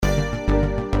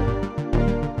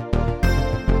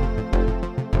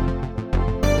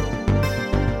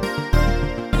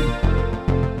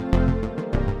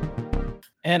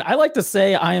And I like to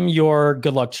say I am your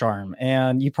good luck charm.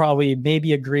 And you probably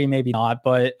maybe agree, maybe not.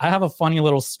 But I have a funny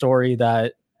little story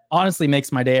that honestly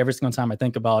makes my day every single time I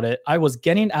think about it. I was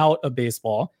getting out of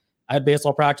baseball. I had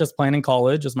baseball practice playing in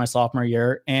college as my sophomore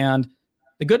year. And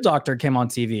The Good Doctor came on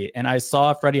TV. And I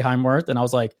saw Freddie Highmworth. And I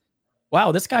was like,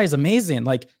 wow, this guy is amazing.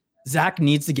 Like, Zach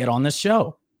needs to get on this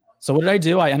show. So what did I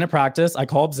do? I ended practice. I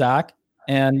called Zach.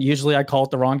 And usually I call at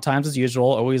the wrong times as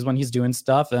usual, always when he's doing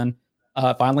stuff. And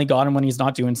finally got him when he's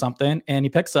not doing something. And he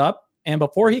picks up. And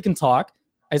before he can talk,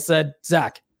 I said,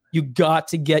 Zach, you got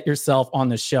to get yourself on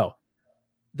this show.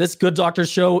 This Good Doctor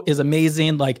show is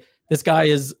amazing. Like, this guy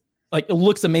is like, it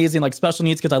looks amazing, like special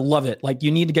needs kids. I love it. Like,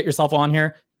 you need to get yourself on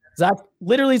here. Zach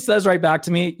literally says right back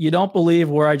to me, you don't believe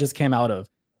where I just came out of.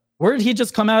 Where did he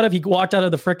just come out of? He walked out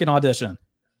of the freaking audition.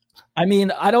 I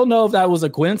mean, I don't know if that was a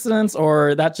coincidence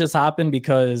or that just happened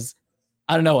because,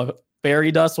 I don't know,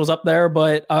 fairy dust was up there,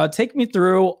 but take me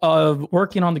through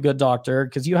working on The Good Doctor,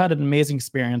 because you had an amazing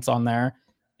experience on there,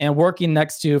 and working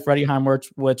next to Freddie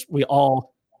Highmworth, which we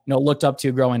all looked up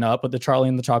to growing up with the Charlie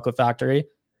and the Chocolate Factory.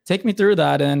 Take me through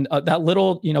that and that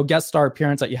little guest star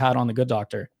appearance that you had on The Good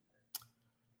Doctor.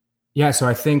 Yeah, so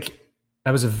I think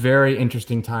that was a very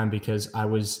interesting time because I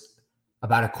was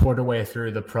about a quarter way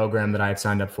through the program that I had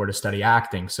signed up for to study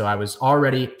acting. So I was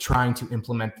already trying to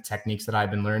implement the techniques that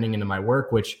I've been learning into my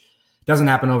work, which doesn't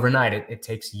happen overnight. It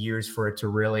takes years for it to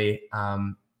really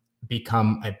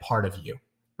become a part of you.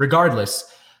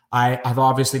 Regardless, I've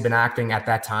obviously been acting at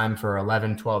that time for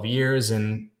 11, 12 years.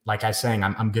 And like I was saying,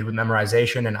 I'm good with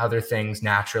memorization and other things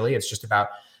naturally. It's just about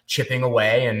chipping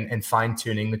away and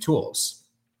fine-tuning the tools.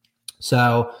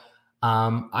 So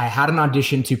I had an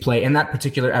audition to play in that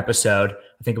particular episode.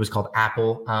 I think it was called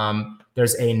Apple.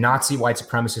 There's a Nazi white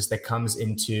supremacist that comes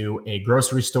into a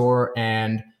grocery store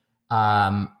and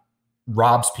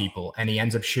robs people, and he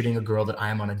ends up shooting a girl that I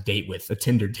am on a date with, a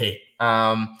Tinder date.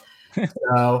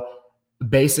 So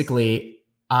basically,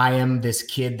 I am this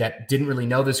kid that didn't really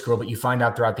know this girl, but you find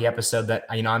out throughout the episode that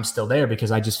I'm still there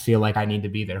because I just feel like I need to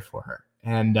be there for her.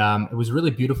 And it was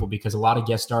really beautiful because a lot of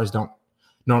guest stars don't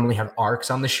normally have arcs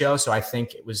on the show. So I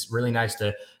think it was really nice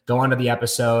to go onto the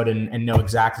episode and know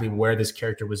exactly where this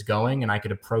character was going. And I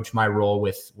could approach my role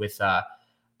with a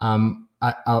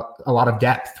lot of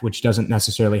depth, which doesn't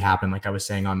necessarily happen, like I was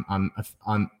saying,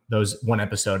 on those one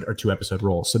episode or two episode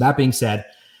roles. So that being said,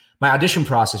 my audition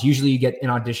process, usually you get an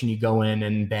audition, you go in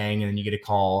and bang, and then you get a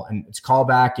call and it's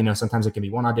callback. Sometimes it can be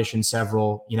one audition,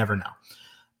 several, you never know.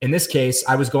 In this case,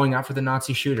 I was going out for the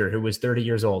Nazi shooter who was 30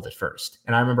 years old at first.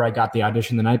 And I remember I got the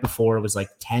audition the night before. It was like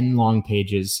 10 long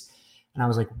pages. And I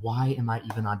was like, why am I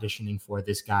even auditioning for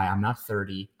this guy? I'm not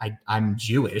 30. I'm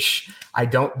Jewish. I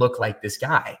don't look like this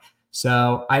guy.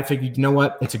 So I figured, you know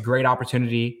what? It's a great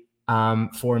opportunity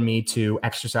for me to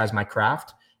exercise my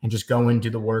craft and just go and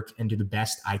do the work and do the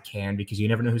best I can because you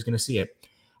never know who's going to see it.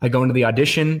 I go into the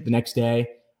audition the next day.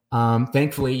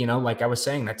 Thankfully, like I was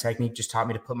saying, that technique just taught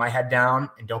me to put my head down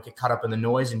and don't get caught up in the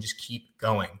noise and just keep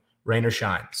going, rain or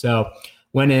shine. So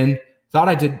went in, thought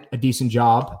I did a decent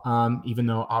job. Even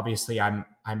though obviously I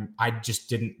just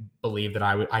didn't believe that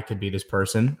I could be this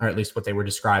person, or at least what they were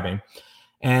describing.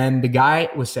 And the guy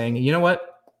was saying, you know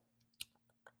what?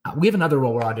 We have another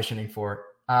role we're auditioning for.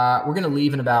 We're going to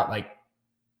leave in about like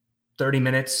 30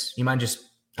 minutes. You mind just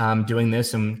doing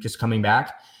this and just coming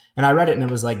back? And I read it and it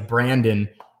was like Brandon.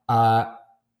 I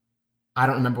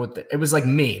don't remember it was like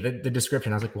me, the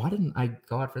description. I was like, why didn't I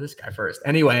go out for this guy first?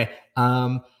 Anyway,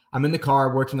 I'm in the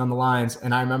car working on the lines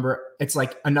and I remember it's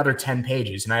like another 10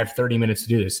 pages and I have 30 minutes to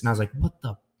do this. And I was like, what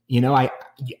the,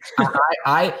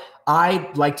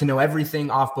 I like to know everything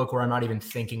off book where I'm not even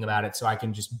thinking about it. So I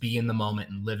can just be in the moment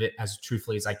and live it as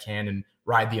truthfully as I can and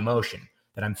ride the emotion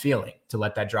that I'm feeling to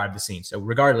let that drive the scene. So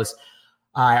regardless,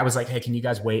 I was like, hey, can you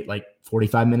guys wait like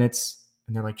 45 minutes?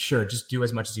 And they're like, sure, just do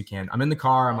as much as you can. I'm in the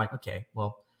car. I'm like, okay,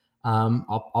 well,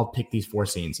 I'll pick these 4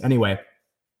 scenes. Anyway,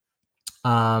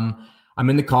 I'm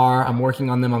in the car. I'm working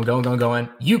on them. I'm going.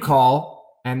 You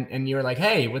call and you're like,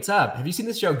 hey, what's up? Have you seen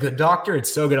this show, Good Doctor?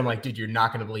 It's so good. I'm like, dude, you're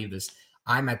not going to believe this.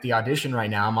 I'm at the audition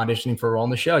right now. I'm auditioning for a role in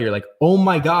the show. You're like, oh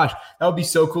my gosh, that would be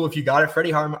so cool if you got it.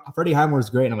 Freddie Highmworth is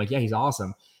great. And I'm like, yeah, he's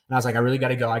awesome. And I was like, I really got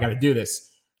to go. I got to do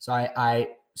this. So I,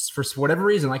 for whatever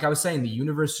reason, like I was saying, the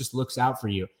universe just looks out for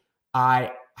you.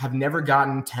 I have never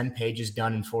gotten 10 pages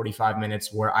done in 45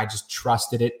 minutes where I just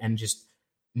trusted it and just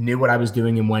knew what I was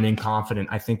doing and went in confident.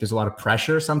 I think there's a lot of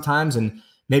pressure sometimes. And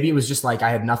maybe it was just like I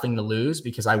had nothing to lose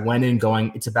because I went in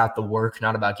going, it's about the work,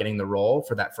 not about getting the role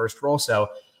for that first role. So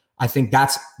I think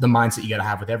that's the mindset you got to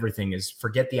have with everything is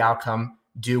forget the outcome,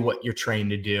 do what you're trained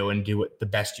to do and do it the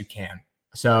best you can.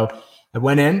 So I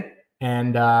went in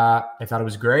And I thought it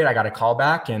was great. I got a call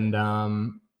back, and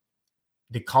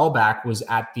the callback was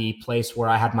at the place where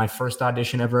I had my first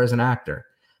audition ever as an actor.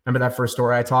 Remember that first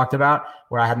story I talked about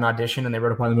where I had an audition and they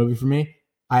wrote a part of the movie for me?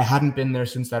 I hadn't been there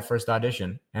since that first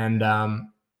audition. And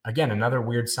again, another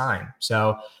weird sign.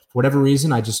 So for whatever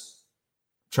reason, I just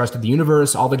trusted the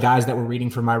universe. All the guys that were reading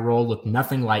for my role looked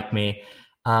nothing like me.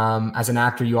 As an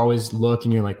actor, you always look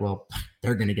and you're like, well,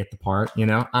 they're going to get the part, you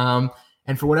know?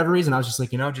 And for whatever reason, I was just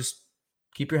like, just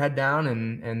keep your head down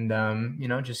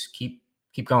and just keep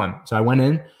going. So I went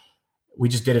in, we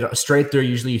just did it straight through.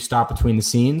 Usually you stop between the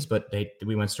scenes, but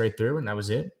we went straight through and that was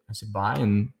it. I said bye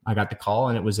and I got the call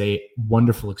and it was a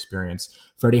wonderful experience.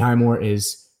 Freddie Highmore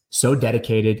is so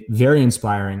dedicated, very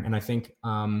inspiring. And I think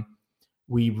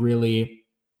we really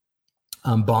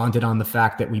bonded on the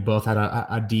fact that we both had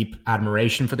a deep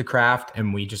admiration for the craft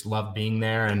and we just loved being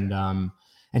there. And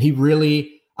he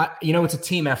really, it's a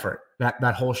team effort,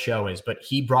 that whole show is, but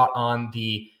he brought on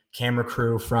the camera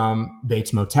crew from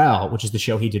Bates Motel, which is the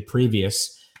show he did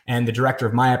previous. And the director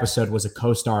of my episode was a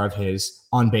co-star of his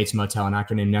on Bates Motel, an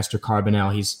actor named Nestor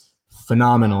Carbonell. He's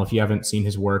phenomenal. If you haven't seen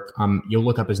his work, you'll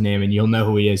look up his name and you'll know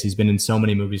who he is. He's been in so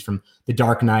many movies, from The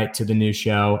Dark Knight to the new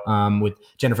show with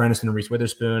Jennifer Aniston and Reese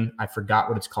Witherspoon. I forgot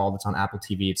what it's called. It's on Apple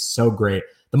TV. It's so great.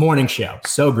 The Morning Show.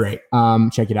 So great.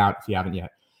 Check it out if you haven't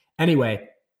yet. Anyway,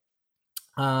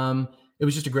 it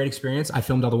was just a great experience. I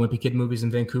filmed all the Wimpy Kid movies in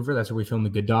Vancouver. That's where we filmed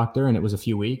The Good Doctor, and it was a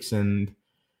few weeks. And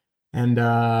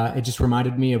it just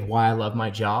reminded me of why I love my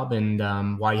job and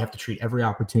why you have to treat every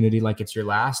opportunity like it's your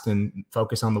last and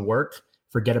focus on the work,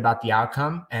 forget about the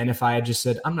outcome. And if I had just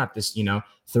said, I'm not this,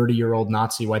 30-year-old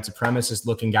Nazi white supremacist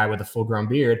looking guy with a full-grown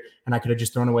beard, and I could have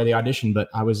just thrown away the audition, but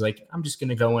I was like, I'm just going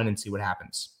to go in and see what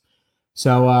happens.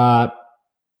 So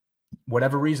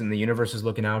whatever reason, the universe is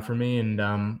looking out for me,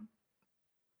 and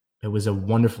it was a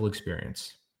wonderful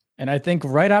experience. And I think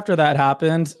right after that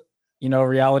happened,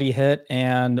 reality hit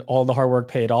and all the hard work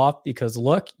paid off, because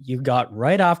look, you got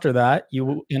right after that,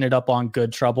 you ended up on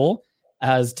Good Trouble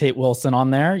as Tate Wilson on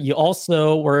there. You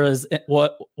also was in one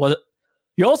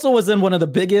of the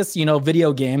biggest,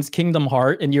 video games, Kingdom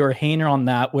Hearts, and you were Hayner on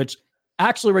that, which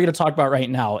actually we're going to talk about right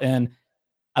now. And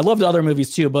I love the other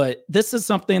movies too, but this is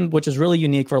something which is really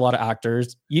unique for a lot of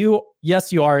actors. You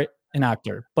are an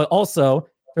actor, but also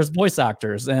there's voice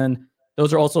actors, and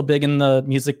those are also big in the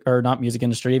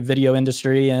video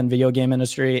industry and video game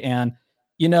industry. And,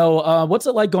 what's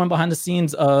it like going behind the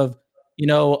scenes of,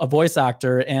 a voice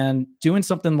actor and doing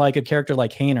something like a character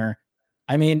like Hayner?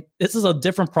 I mean, this is a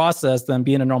different process than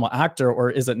being a normal actor,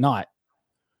 or is it not?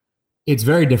 It's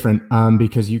very different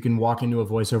because you can walk into a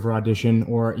voiceover audition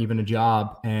or even a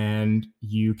job and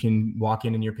you can walk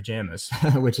in your pajamas,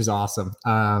 which is awesome.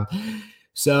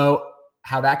 So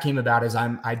how that came about is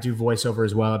I do voiceover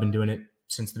as well. I've been doing it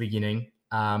since the beginning.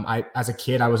 As a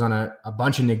kid, I was on a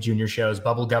bunch of Nick Jr. shows.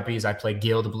 Bubble Guppies, I played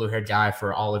Gil, the blue-haired guy,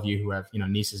 for all of you who have,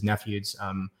 nieces, nephews,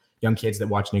 young kids that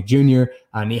watch Nick Jr.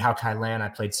 Nihao Kai Lan, I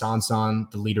played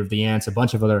Sansan, the leader of the Ants, a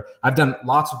bunch of other. I've done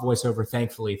lots of voiceover,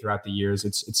 thankfully, throughout the years.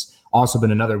 It's also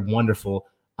been another wonderful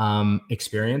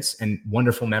experience and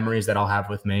wonderful memories that I'll have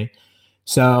with me.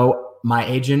 So my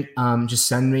agent just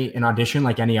send me an audition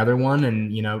like any other one.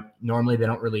 And, normally they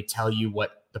don't really tell you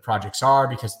what the projects are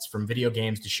because it's from video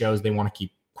games to shows they want to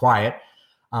keep quiet.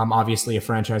 Obviously a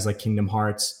franchise like Kingdom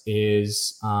Hearts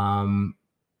is,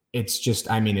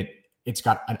 it's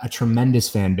got a tremendous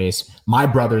fan base. My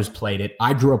brothers played it.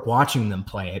 I grew up watching them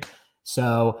play it.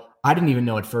 So I didn't even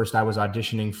know at first I was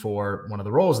auditioning for one of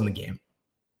the roles in the game.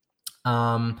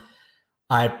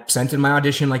 I sent in my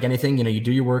audition like anything, you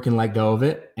do your work and let go of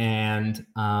it. And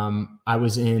I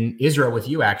was in Israel with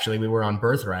you, actually. We were on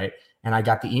Birthright, and I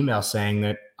got the email saying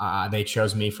that they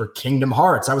chose me for Kingdom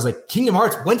Hearts. I was like, Kingdom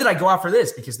Hearts? When did I go out for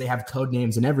this? Because they have code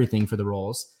names and everything for the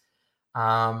roles.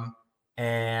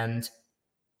 And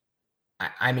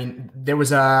I mean, there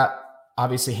was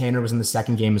obviously Hayner was in the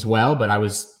second game as well, but I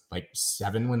was like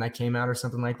 7 when that came out or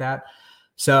something like that.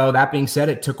 So that being said,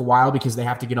 it took a while because they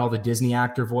have to get all the Disney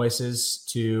actor voices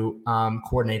to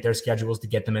coordinate their schedules to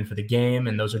get them in for the game.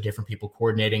 And those are different people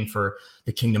coordinating for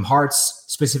the Kingdom Hearts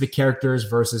specific characters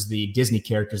versus the Disney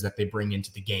characters that they bring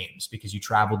into the games, because you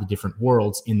travel to different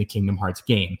worlds in the Kingdom Hearts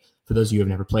game, for those of you who have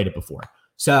never played it before.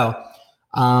 So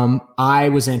I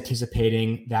was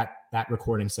anticipating that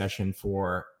recording session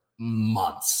for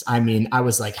months. I mean, I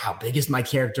was like, how big is my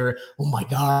character? Oh my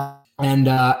God. And,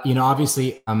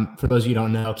 obviously, for those of you who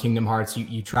don't know, Kingdom Hearts,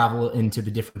 you travel into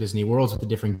the different Disney worlds with the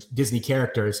different Disney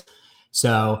characters.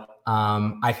 So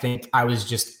I think I was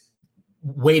just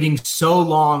waiting so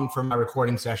long for my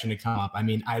recording session to come up. I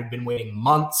mean, I'd been waiting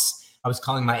months. I was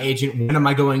calling my agent, when am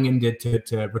I going in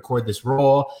to record this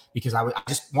role? Because I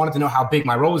just wanted to know how big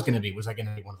my role was going to be. Was I going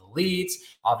to be one of the leads?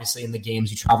 Obviously, in the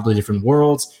games, you travel to different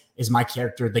worlds. Is my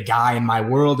character the guy in my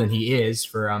world? And he is,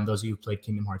 for those of you who played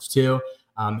Kingdom Hearts 2.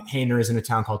 Hayner is in a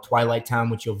town called Twilight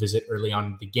Town, which you'll visit early on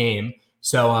in the game.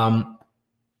 So, I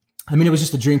mean, it was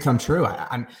just a dream come true.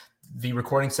 The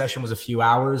recording session was a few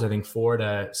hours, I think 4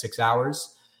 to 6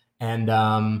 hours.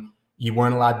 And you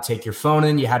weren't allowed to take your phone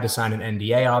in. You had to sign an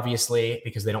NDA, obviously,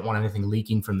 because they don't want anything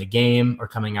leaking from the game or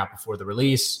coming out before the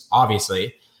release,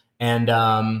 obviously. And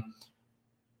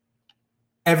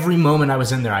every moment I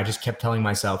was in there, I just kept telling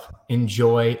myself,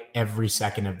 enjoy every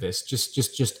second of this.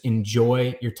 Just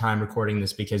enjoy your time recording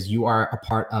this, because you are a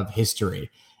part of history.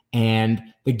 And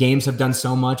the games have done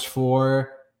so much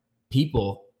for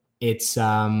people. It's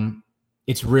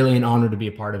really an honor to be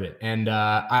a part of it. And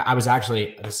I was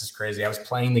actually, this is crazy, I was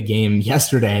playing the game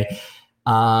yesterday.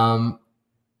 For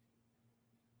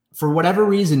whatever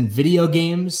reason, video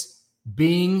games,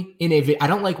 being in I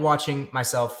don't like watching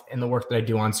myself in the work that I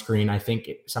do on screen. I think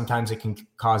sometimes it can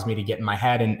cause me to get in my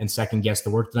head and second guess the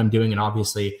work that I'm doing. And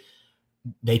obviously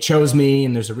they chose me,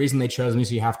 and there's a reason they chose me,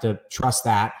 so you have to trust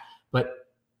that. But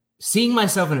seeing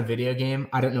myself in a video game,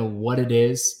 I don't know what it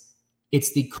is.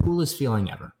 It's the coolest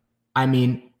feeling ever. I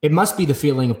mean, it must be the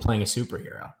feeling of playing a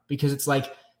superhero, because it's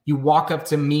like you walk up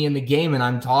to me in the game and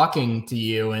I'm talking to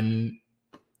you, and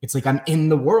it's like I'm in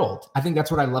the world. I think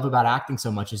that's what I love about acting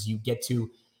so much, is you get to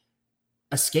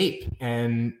escape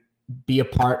and be a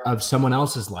part of someone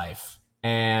else's life.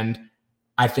 And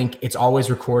I think it's always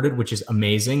recorded, which is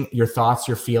amazing. Your thoughts,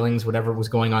 your feelings, whatever was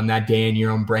going on that day in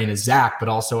your own brain as Zach, but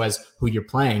also as who you're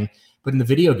playing. But in the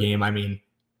video game, I mean,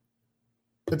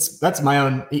 that's my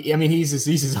own. I mean, he's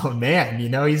his own man, you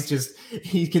know.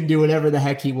 He can do whatever the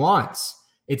heck he wants.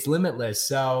 It's limitless.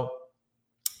 So,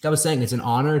 like I was saying, it's an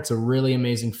honor. It's a really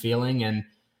amazing feeling, and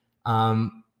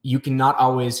you cannot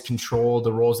always control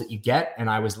the roles that you get. And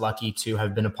I was lucky to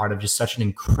have been a part of just such an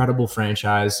incredible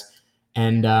franchise.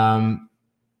 And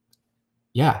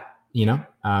yeah, you know,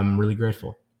 I'm really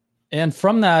grateful. And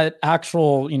from that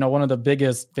actual, you know, one of the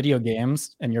biggest video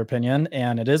games, in your opinion,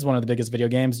 and it is one of the biggest video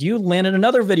games, you landed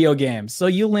another video game. So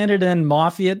you landed in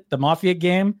Mafia, the Mafia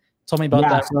game. Tell me about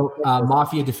that. So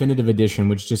Mafia Definitive Edition,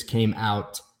 which just came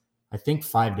out, I think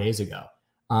 5 days ago.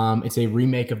 It's a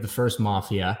remake of the first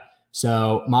Mafia.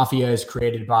 So Mafia is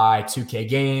created by 2K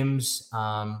Games,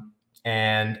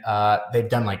 and they've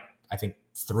done like, I think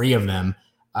 3 of them.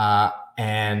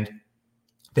 And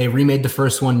they remade the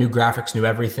first one, new graphics, new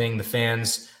everything. The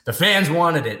fans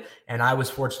wanted it. And I was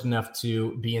fortunate enough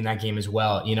to be in that game as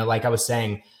well. You know, like I was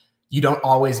saying, you don't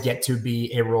always get to be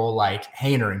a role like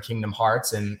Hayner in Kingdom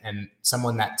Hearts and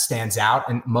someone that stands out.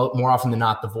 And more often than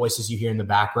not, the voices you hear in the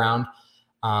background,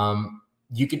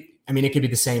 it could be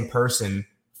the same person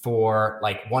for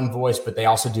like one voice, but they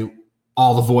also do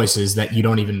all the voices that you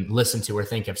don't even listen to or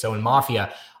think of. So in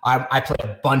Mafia, I play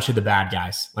a bunch of the bad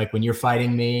guys. Like when you're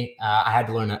fighting me, I had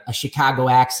to learn a Chicago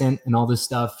accent and all this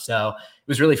stuff. So it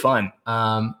was really fun.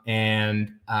 Yeah,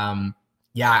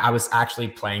 I was actually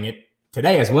playing it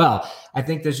today as well. I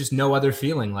think there's just no other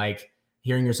feeling like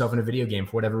hearing yourself in a video game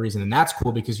for whatever reason. And that's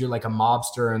cool because you're like a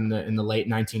mobster in the late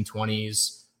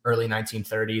 1920s, early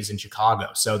 1930s in Chicago.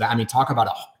 So that, I mean, talk about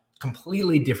a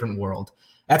completely different world.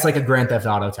 That's like a Grand Theft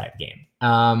Auto type game.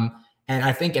 And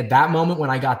I think at that moment when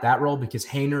I got that role, because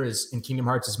Hayner is in Kingdom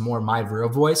Hearts is more my real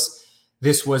voice,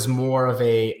 this was more of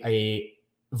a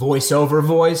voiceover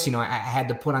voice. You know, I had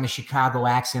to put on a Chicago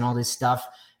accent, all this stuff,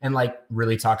 and like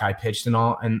really talk high pitched and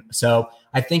all. And so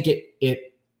I think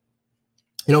it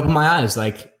opened my eyes.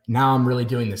 Like now I'm really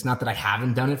doing this. Not that I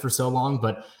haven't done it for so long,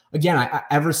 but again,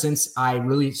 ever since I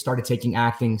really started taking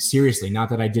acting seriously, not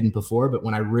that I didn't before, but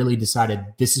when I really decided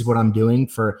this is what I'm doing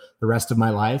for the rest of my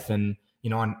life, and you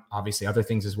know, and obviously other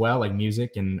things as well, like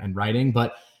music and writing.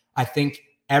 But I think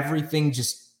everything,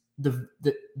 just the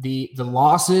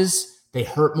losses, they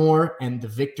hurt more, and the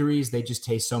victories, they just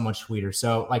taste so much sweeter.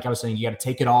 So like I was saying, you got to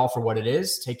take it all for what it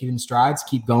is, take it in strides,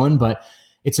 keep going. But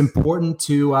it's important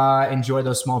to enjoy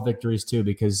those small victories too,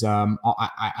 because I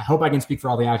hope I can speak for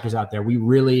all the actors out there. We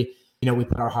really, we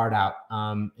put our heart out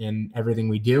in everything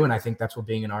we do. And I think that's what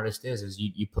being an artist is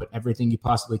you put everything you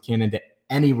possibly can into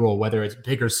any role, whether it's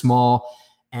big or small.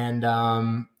 And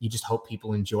you just hope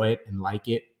people enjoy it and like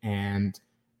it. And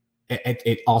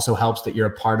it also helps that you're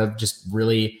a part of just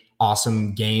really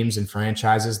awesome games and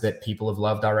franchises that people have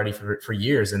loved already for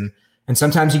years. And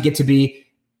sometimes you get to be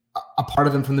a part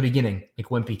of them from the beginning, like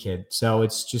Wimpy Kid. So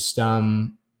it's just,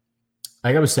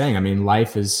 like I was saying, I mean,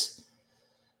 life has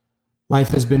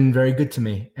been very good to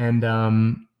me. And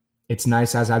it's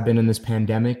nice as I've been in this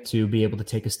pandemic to be able to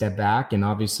take a step back. And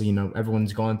obviously,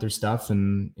 everyone's going through stuff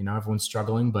and, everyone's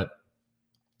struggling, but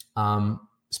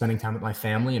spending time with my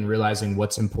family and realizing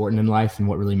what's important in life and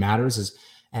what really matters is,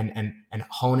 and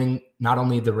honing not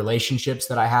only the relationships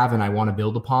that I have and I want to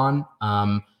build upon,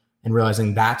 and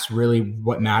realizing that's really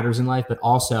what matters in life, but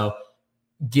also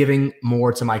giving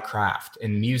more to my craft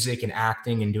and music and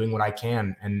acting and doing what I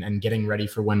can and getting ready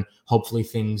for when hopefully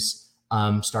things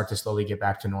start to slowly get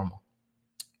back to normal.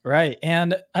 Right.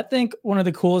 And I think one of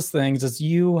the coolest things is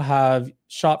you have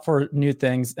shot for new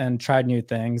things and tried new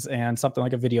things, and something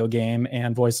like a video game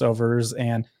and voiceovers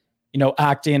and,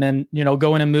 acting and,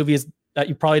 going in movies that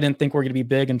you probably didn't think were going to be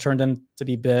big and turned into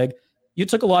be big. You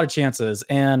took a lot of chances,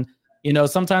 and,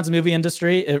 sometimes the movie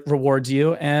industry, it rewards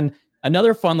you. And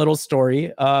another fun little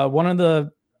story, one of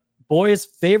the boys'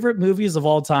 favorite movies of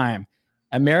all time,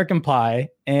 American Pie.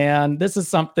 And this is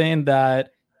something that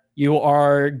you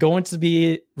are going to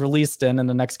be released in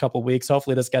the next couple of weeks.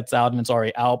 Hopefully this gets out and it's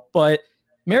already out. But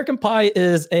American Pie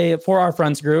is for our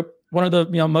friends group, one of the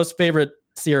most favorite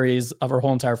series of our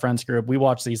whole entire friends group. We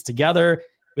watched these together.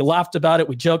 We laughed about it.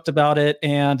 We joked about it.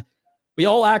 And we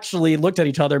all actually looked at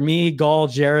each other, me, Gall,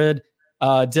 Jared,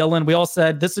 Dylan. We all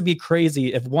said, this would be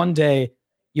crazy if one day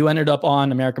you ended up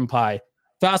on American Pie.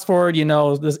 Fast forward,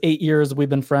 this 8 years, we've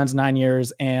been friends, 9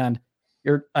 years, and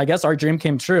I guess our dream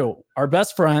came true. Our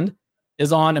best friend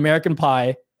is on American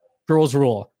Pie, Girls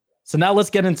Rule. So now let's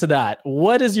get into that.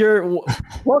 What is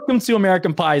welcome to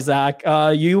American Pie, Zach.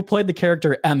 You played the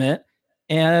character Emmett.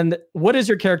 And what is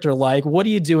your character like? What do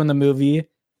you do in the movie?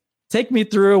 Take me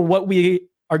through what we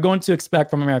are going to expect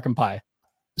from American Pie.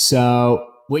 So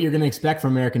what you're going to expect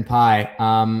from American Pie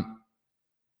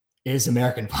is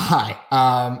American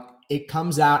Pie. It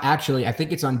comes out, actually, I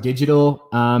think it's on digital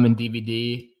and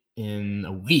DVD in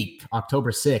a week,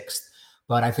 October 6th,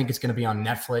 but I think it's going to be on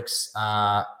Netflix.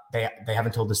 They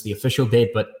haven't told us the official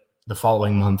date, but the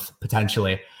following month,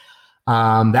 potentially.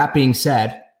 That being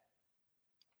said,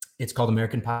 it's called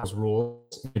American Pie's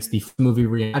Rules. It's the movie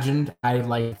reimagined. I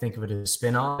like to think of it as a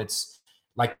spin-off. It's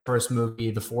like the first movie,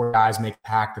 the four guys make a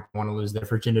pact that they want to lose their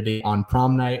virginity on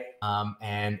prom night.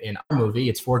 And in our movie,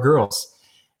 it's four girls.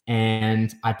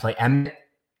 And I play Emmett,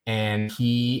 and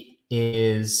he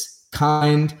is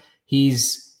kind.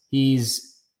 He's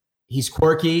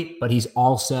quirky, but he's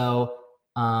also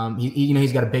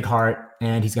he's got a big heart,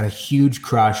 and he's got a huge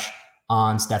crush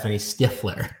on Stephanie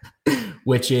Stifler,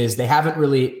 which is, they haven't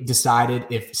really decided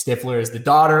if Stifler is the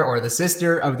daughter or the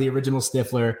sister of the original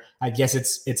Stifler. I guess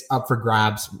it's up for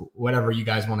grabs, whatever you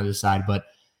guys want to decide. But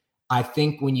I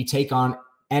think when you take on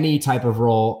any type of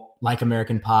role like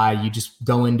American Pie, you just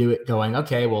go into it going,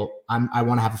 okay, well, I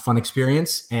want to have a fun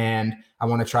experience and I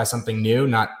want to try something new.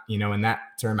 Not, in that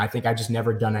term, I think I just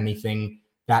never done anything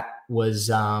that was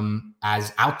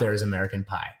as out there as American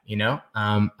Pie.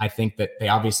 I think that they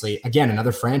obviously, again,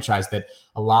 another franchise that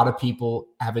a lot of people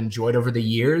have enjoyed over the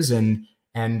years and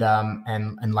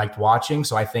liked watching.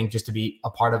 So I think just to be a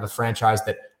part of a franchise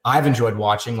that I've enjoyed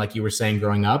watching, like you were saying,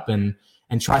 growing up, and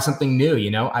try something new.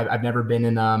 I've never been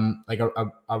in like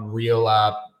a real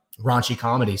raunchy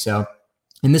comedy. So,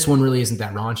 and this one really isn't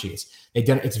that raunchy.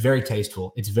 It's very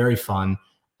tasteful. It's very fun.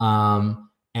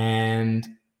 And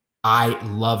I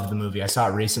loved the movie. I saw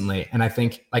it recently. And I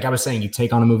think, like I was saying, you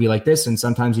take on a movie like this and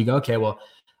sometimes you go, okay, well,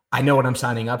 I know what I'm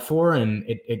signing up for. And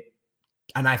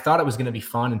and I thought it was going to be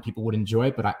fun and people would enjoy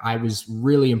it, but I was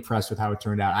really impressed with how it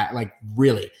turned out.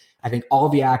 I think all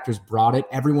the actors brought it.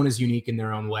 Everyone is unique in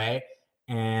their own way.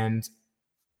 And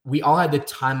we all had the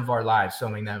time of our lives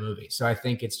filming that movie. So I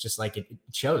think it's just like it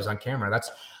shows on camera.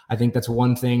 I think that's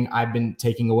one thing I've been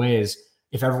taking away is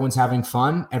if everyone's having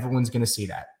fun, everyone's going to see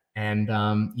that. And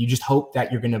you just hope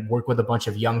that you're going to work with a bunch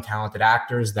of young, talented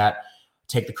actors that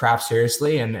take the craft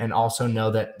seriously and also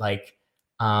know that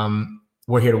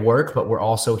we're here to work, but we're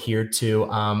also here to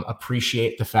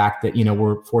appreciate the fact that,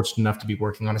 we're fortunate enough to be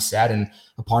working on a set and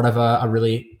a part of a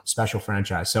really special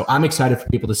franchise. So I'm excited for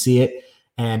people to see it.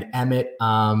 And Emmett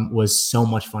was so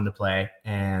much fun to play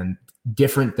and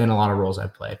different than a lot of roles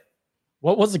I've played.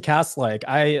 What was the cast like?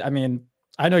 I mean,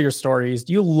 I know your stories.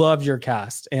 You love your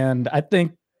cast. And I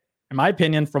think, in my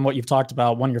opinion, from what you've talked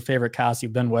about, one of your favorite casts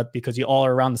you've been with, because you all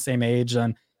are around the same age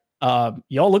and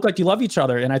you all look like you love each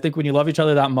other. And I think when you love each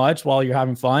other that much while you're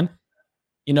having fun,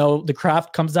 the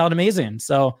craft comes out amazing.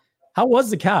 So how was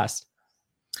the cast?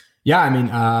 Yeah, I mean,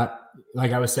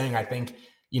 like I was saying, I think,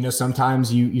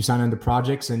 sometimes you sign into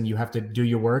projects and you have to do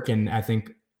your work. And I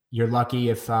think you're lucky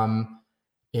if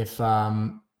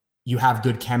you have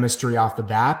good chemistry off the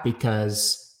bat,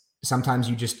 because sometimes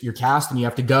you're cast and you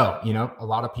have to go. A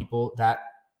lot of people that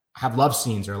have love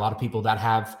scenes, or a lot of people that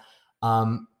have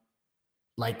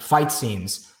like fight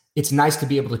scenes, it's nice to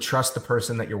be able to trust the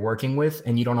person that you're working with,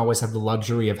 and you don't always have the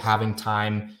luxury of having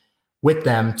time with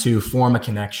them to form a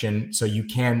connection so you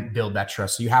can build that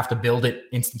trust. So you have to build it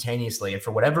instantaneously. And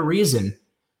for whatever reason,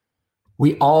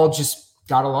 we all just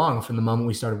got along from the moment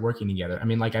we started working together. I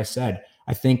mean, like I said,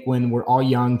 I think when we're all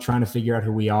young trying to figure out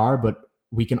who we are, but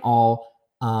we can all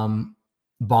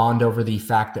bond over the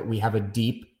fact that we have a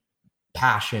deep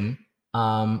passion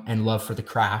and love for the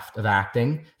craft of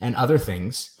acting and other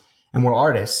things, and we're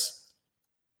artists,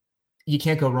 you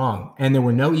can't go wrong. And there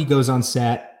were no egos on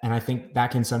set, and I think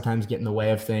that can sometimes get in the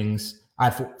way of things.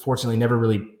 I've fortunately never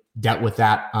really dealt with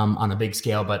that on a big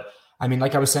scale, but I mean,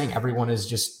 like I was saying, everyone is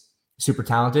just super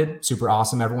talented, super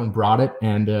awesome. Everyone brought it,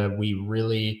 and we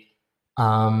really,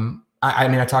 I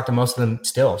mean, I talk to most of them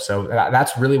still, so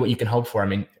that's really what you can hope for. I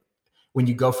mean, when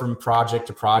you go from project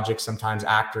to project, sometimes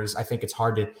actors, I think it's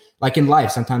hard to, like in life,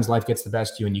 sometimes life gets the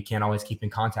best of you and you can't always keep in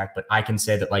contact. But I can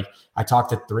say that, like, I talked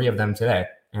to 3 of them today,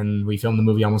 and we filmed the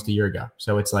movie almost a year ago.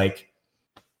 So it's like,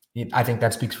 I think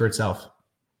that speaks for itself.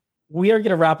 We are going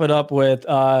to wrap it up with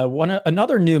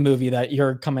another new movie that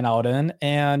you're coming out in.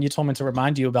 And you told me to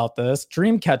remind you about this,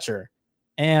 Dreamcatcher.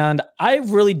 And I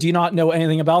really do not know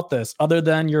anything about this other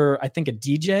than you're, I think, a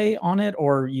DJ on it,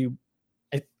 or you,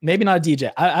 maybe not a DJ.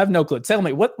 I have no clue. Tell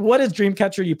me, what is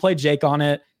Dreamcatcher? You play Jake on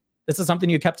it. This is something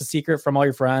you kept a secret from all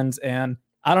your friends, and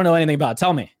I don't know anything about it.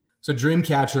 Tell me. So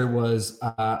Dreamcatcher was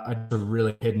a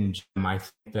really hidden gem. I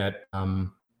think that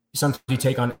sometimes you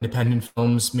take on independent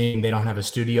films, meaning they don't have a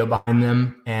studio behind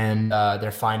them, and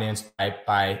they're financed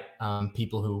by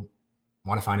people who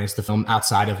want to finance the film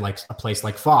outside of like a place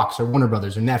like Fox or Warner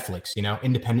Brothers or Netflix,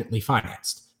 independently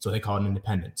financed. So they call it an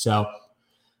independent. So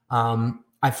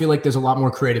I feel like there's a lot more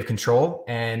creative control,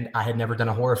 and I had never done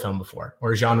a horror film before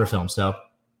or a genre film. So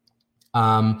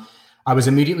I was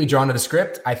immediately drawn to the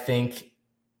script. I think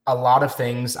a lot of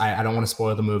things, I don't want to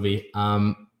spoil the movie,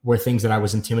 were things that I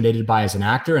was intimidated by as an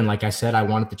actor. And like I said, I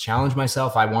wanted to challenge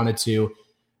myself. I wanted to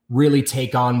really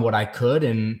take on what I could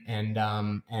and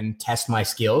test my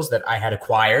skills that I had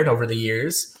acquired over the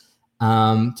years,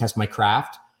 test my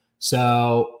craft.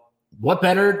 So what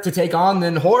better to take on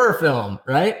than horror film,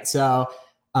 right? So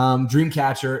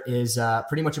Dreamcatcher is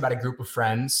pretty much about a group of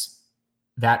friends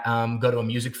that go to a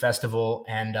music festival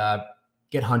and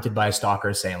get hunted by a stalker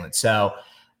assailant. So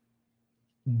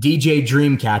DJ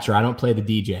Dreamcatcher, I don't play the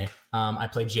DJ. I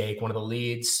play Jake, one of the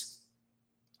leads.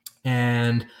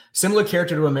 And similar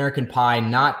character to American Pie,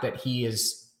 not that he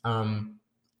is, I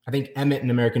think Emmett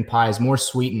in American Pie is more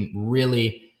sweet and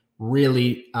really,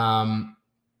 really, I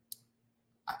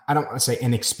don't want to say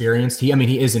inexperienced. He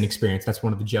is inexperienced. That's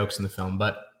one of the jokes in the film.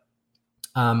 But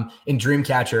in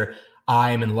Dreamcatcher,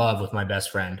 I am in love with my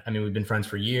best friend. I mean, we've been friends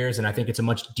for years, and I think it's a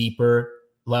much deeper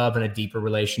love and a deeper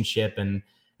relationship. And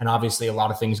obviously a lot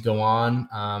of things go on.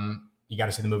 You got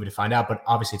to see the movie to find out, but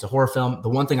obviously it's a horror film. The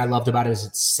one thing I loved about it is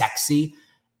it's sexy,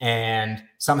 and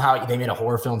somehow they made a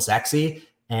horror film sexy,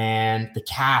 and the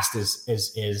cast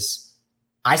is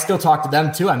I still talk to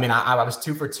them too. I mean, I was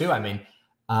 2 for 2. I mean,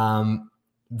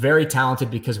 very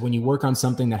talented, because when you work on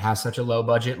something that has such a low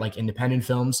budget, like independent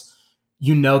films,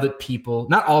 that people,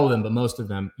 not all of them, but most of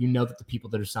them, that the people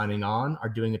that are signing on are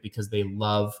doing it because they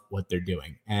love what they're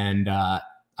doing. And,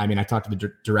 I mean, I talked to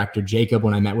the director, Jacob,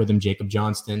 when I met with him, Jacob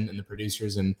Johnston, and the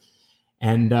producers. And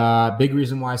big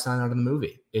reason why I signed on to the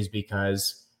movie is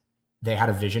because they had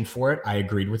a vision for it. I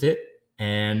agreed with it.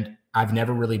 And I've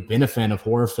never really been a fan of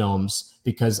horror films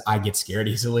because I get scared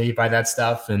easily by that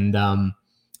stuff. And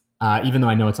even though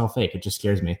I know it's all fake, it just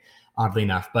scares me, oddly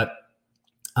enough. But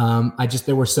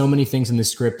there were so many things in the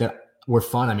script that were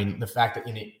fun. I mean, the fact that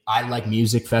I like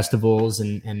music festivals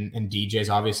and DJs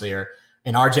obviously are,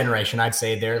 in our generation, I'd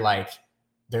say they're like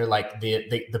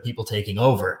the people taking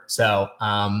over. So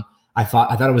I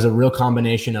thought it was a real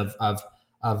combination of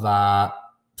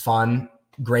fun,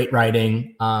 great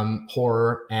writing,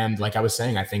 horror, and like I was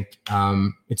saying, I think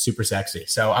it's super sexy.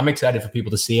 So I'm excited for people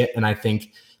to see it, and I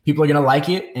think people are gonna like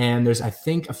it. And there's, I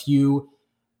think, a few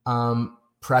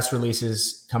press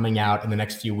releases coming out in the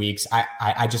next few weeks.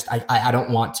 I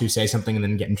don't want to say something and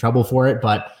then get in trouble for it,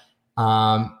 but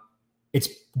it's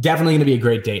definitely going to be a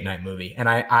great date night movie. And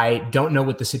I don't know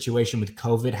what the situation with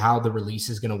COVID, how the release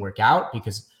is going to work out,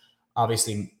 because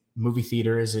obviously movie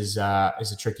theaters is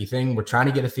a tricky thing. We're trying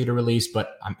to get a theater release,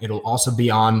 but it'll also be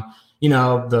on,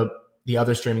 the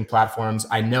other streaming platforms.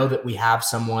 I know that we have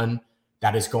someone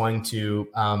that is going to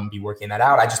be working that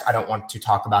out. I don't want to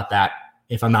talk about that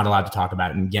if I'm not allowed to talk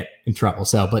about it and get in trouble.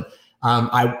 So, but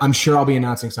I'm sure I'll be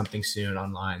announcing something soon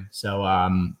online. So,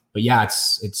 but yeah,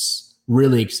 it's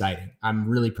really exciting. I'm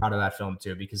really proud of that film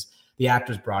too, because the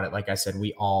actors brought it. Like I said,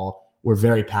 we all were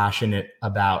very passionate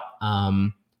about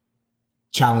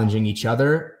challenging each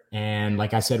other. And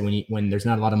like I said, when there's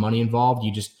not a lot of money involved,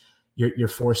 you're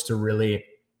forced to really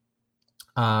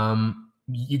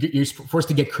you're forced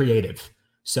to get creative.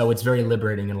 So it's very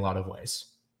liberating in a lot of ways.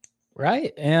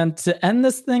 Right. And to end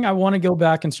this thing, I want to go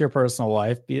back into your personal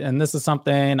life. And this is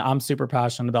something I'm super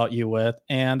passionate about you with,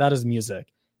 and that is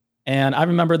music. And I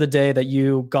remember the day that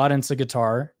you got into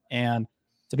guitar. And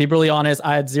to be really honest,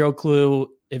 I had zero clue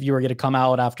if you were going to come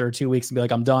out after 2 weeks and be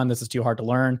like, I'm done. This is too hard to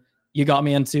learn. You got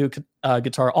me into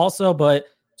guitar also, but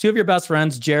two of your best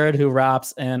friends, Jared, who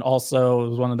raps and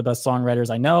also is one of the best songwriters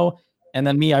I know, and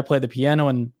then me, I play the piano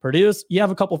and produce. You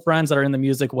have a couple friends that are in the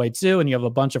music way too, and you have a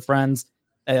bunch of friends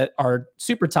that are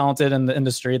super talented in the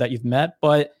industry that you've met.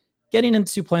 But getting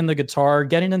into playing the guitar,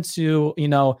 getting into,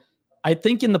 I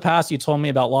think in the past you told me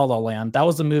about La La Land. That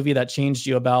was a movie that changed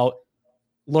you about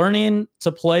learning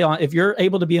to play on. If you're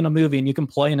able to be in a movie and you can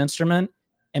play an instrument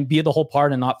and be the whole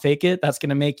part and not fake it, that's going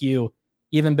to make you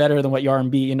even better than what you are and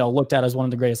be, looked at as one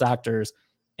of the greatest actors.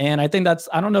 And I think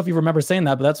I don't know if you remember saying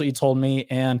that, but that's what you told me.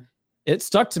 And it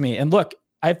stuck to me. And look,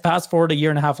 I fast forward a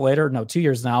year and a half later, no, 2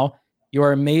 years now,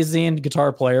 you're an amazing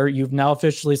guitar player. You've now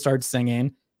officially started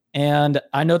singing. And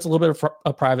I know it's a little bit of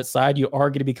a private side. You are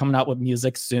going to be coming out with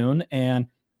music soon, and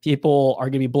people are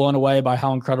going to be blown away by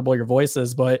how incredible your voice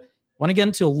is. But I want to get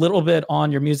into a little bit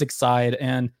on your music side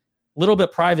and a little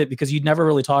bit private, because you'd never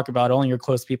really talk about it. Only your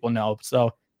close people know.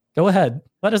 So go ahead.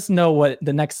 Let us know what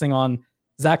the next thing on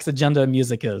Zach's agenda of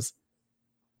music is.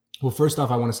 Well, first off,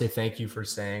 I want to say thank you for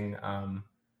saying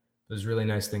those really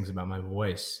nice things about my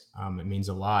voice. It means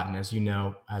a lot. And as you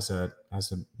know, as a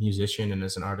musician and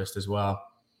as an artist as well,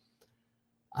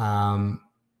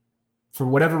 for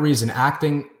whatever reason,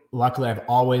 acting, luckily I've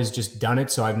always just done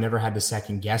it. So I've never had to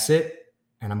second guess it.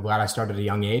 And I'm glad I started at a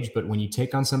young age. But when you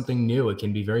take on something new, it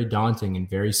can be very daunting and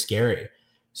very scary.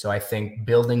 So I think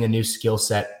building a new skill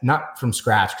set, not from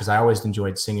scratch, because I always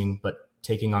enjoyed singing, but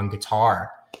taking on guitar,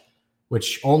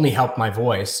 which only helped my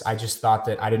voice. I just thought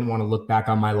that I didn't want to look back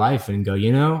on my life and go,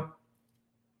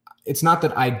 it's not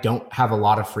that I don't have a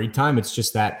lot of free time. It's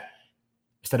just that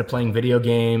instead of playing video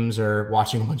games or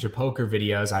watching a bunch of poker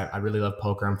videos, I really love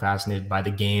poker. I'm fascinated by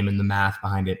the game and the math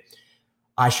behind it.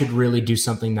 I should really do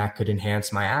something that could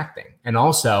enhance my acting. And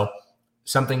also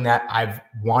something that I've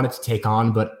wanted to take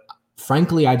on, but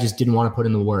frankly, I just didn't want to put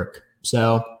in the work.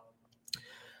 So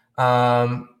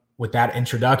with that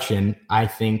introduction, I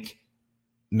think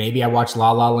maybe I watched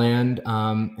La La Land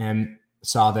and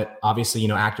saw that obviously,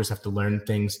 actors have to learn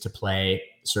things to play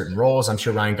certain roles. I'm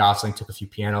sure Ryan Gosling took a few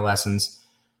piano lessons,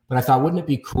 but I thought, wouldn't it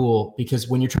be cool? Because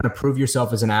when you're trying to prove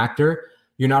yourself as an actor,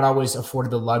 you're not always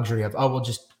afforded the luxury of,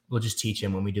 we'll just teach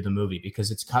him when we do the movie,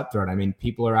 because it's cutthroat. I mean,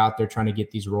 people are out there trying to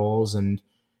get these roles, and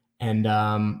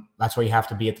that's why you have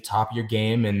to be at the top of your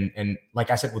game. And like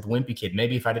I said, with Wimpy Kid,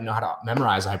 maybe if I didn't know how to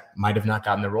memorize, I might have not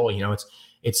gotten the role.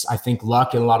 It's I think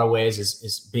luck in a lot of ways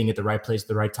is being at the right place at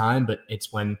the right time. But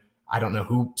it's when, I don't know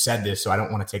who said this, so I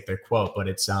don't want to take their quote, but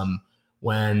it's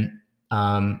when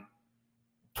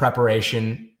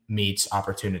preparation meets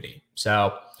opportunity.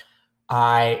 So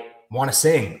I want to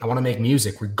sing, I want to make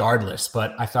music regardless,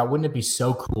 but I thought, wouldn't it be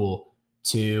so cool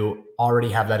to already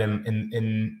have that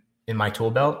in my tool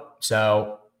belt?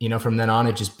 So, from then on,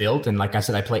 it just built. And like I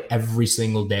said, I play every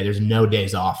single day. There's no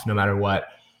days off, no matter what.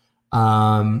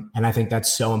 And I think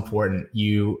that's so important.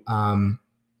 You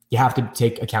have to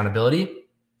take accountability,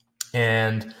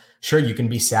 and sure, you can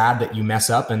be sad that you mess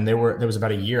up. And there was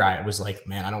about a year I was like,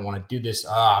 man, I don't want to do this.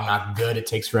 I'm not good. It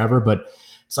takes forever. But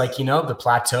it's like, the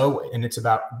plateau, and it's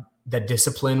about the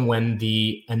discipline when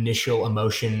the initial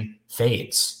emotion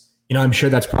fades. I'm sure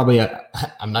that's probably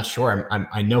I'm not sure.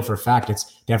 I know for a fact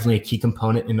it's definitely a key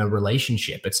component in a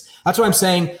relationship. That's why I'm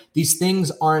saying these things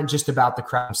aren't just about the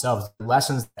craft themselves. The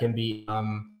lessons that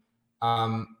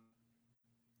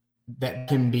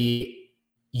can be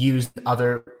used in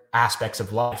other aspects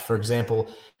of life. For example,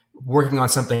 working on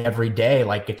something every day,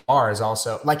 like guitar, is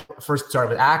also, like, first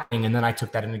started with acting, and then I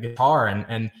took that into guitar.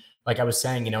 And like I was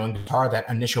saying, in guitar, that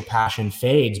initial passion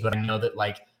fades, but I know that,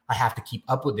 like, I have to keep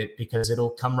up with it because it'll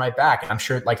come right back. And I'm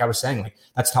sure, like I was saying, like,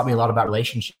 that's taught me a lot about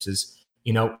relationships, is,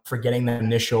 forgetting that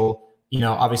initial,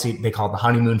 obviously they call it the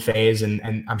honeymoon phase.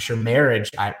 And I'm sure marriage,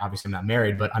 obviously I'm not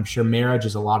married, but I'm sure marriage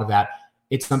is a lot of that.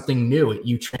 It's something new.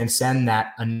 You transcend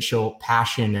that initial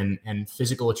passion and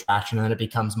physical attraction, and then it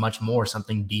becomes much more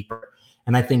something deeper.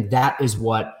 And I think that is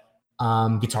what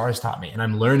guitar has taught me, and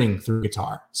I'm learning through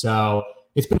guitar. So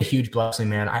it's been a huge blessing,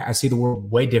 man. I see the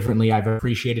world way differently. I've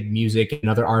appreciated music and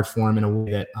another art form in a way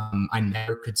that I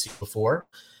never could see before.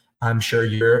 I'm sure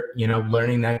you're,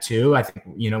 learning that too. I think,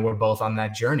 we're both on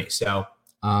that journey. So,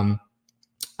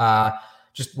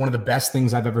 just one of the best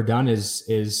things I've ever done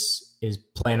is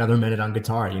play another minute on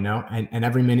guitar, and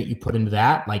every minute you put into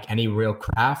that, like any real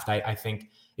craft, I think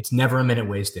it's never a minute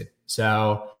wasted.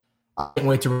 So I can't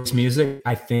wait to release music.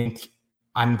 I think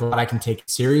I'm glad I can take it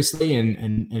seriously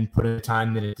and put in the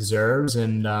time that it deserves.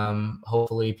 And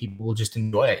hopefully people will just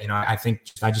enjoy it. I think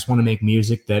I just want to make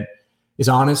music that is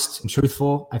honest and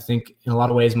truthful. I think in a lot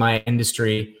of ways, my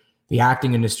industry, the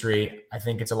acting industry, I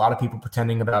think it's a lot of people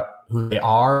pretending about who they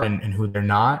are and who they're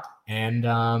not. And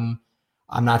I'm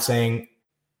not saying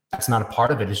that's not a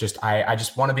part of it. It's just, I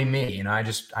just want to be me.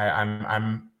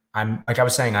 I'm like I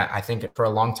was saying, I think for a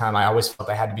long time, I always felt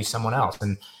I had to be someone else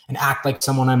and act like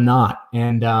someone I'm not.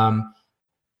 And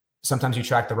sometimes you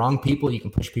attract the wrong people, you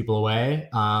can push people away.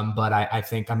 But I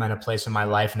think I'm at a place in my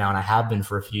life now, and I have been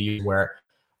for a few years, where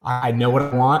I know what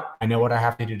I want. I know what I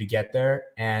have to do to get there.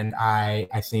 And I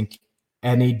think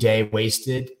any day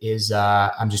wasted is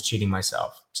I'm just cheating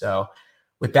myself. So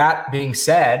with that being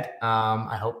said,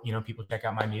 I hope, people check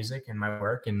out my music and my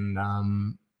work, and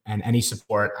any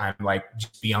support, I'm like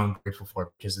just beyond grateful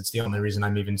for, because it's the only reason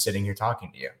I'm even sitting here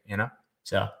talking to you,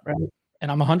 So. Right.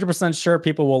 And I'm 100% sure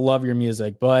people will love your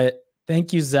music, but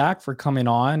thank you, Zach, for coming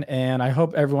on. And I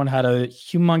hope everyone had a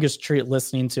humongous treat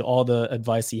listening to all the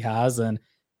advice he has. And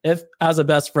if, as a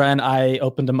best friend, I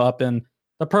opened him up in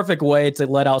the perfect way to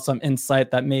let out some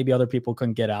insight that maybe other people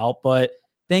couldn't get out. But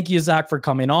thank you, Zach, for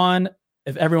coming on.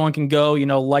 If everyone can go,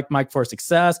 like Mike for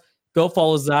Success, go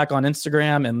follow Zach on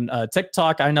Instagram and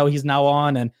TikTok. I know he's now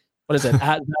on. And what is it?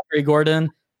 At Zachary Gordon?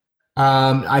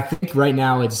 I think right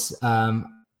now it's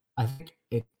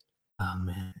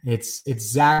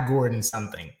it's Zach Gordon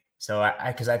something. So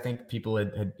because I think people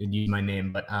had used my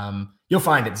name, but you'll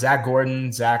find it, Zach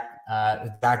Gordon, Zach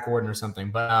Gordon or something.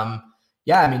 But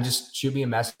just shoot me a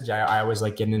message. I always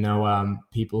like getting to know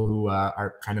people who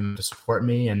are kind of to support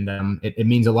me, and it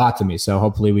means a lot to me. So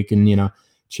hopefully we can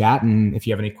chat. And if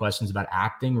you have any questions about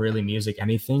acting, really music,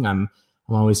 anything, I'm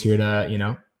always here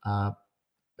to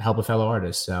help a fellow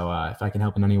artist. So if I can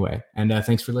help in any way, and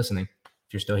thanks for listening.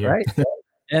 If you're still here. Right.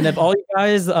 And if all you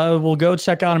guys will go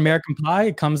check out American Pie,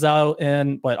 it comes out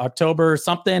in October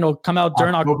something. It'll come out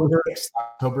during October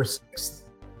 6th.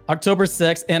 October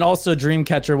 6th, and also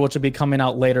Dreamcatcher, which will be coming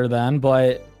out later then.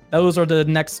 But those are the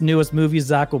next newest movies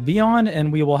Zach will be on,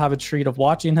 and we will have a treat of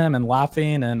watching him and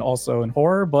laughing, and also in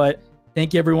horror. But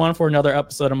thank you, everyone, for another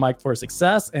episode of Mike for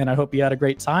Success, and I hope you had a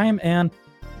great time, and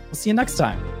we'll see you next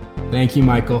time. Thank you,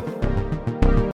 Michael.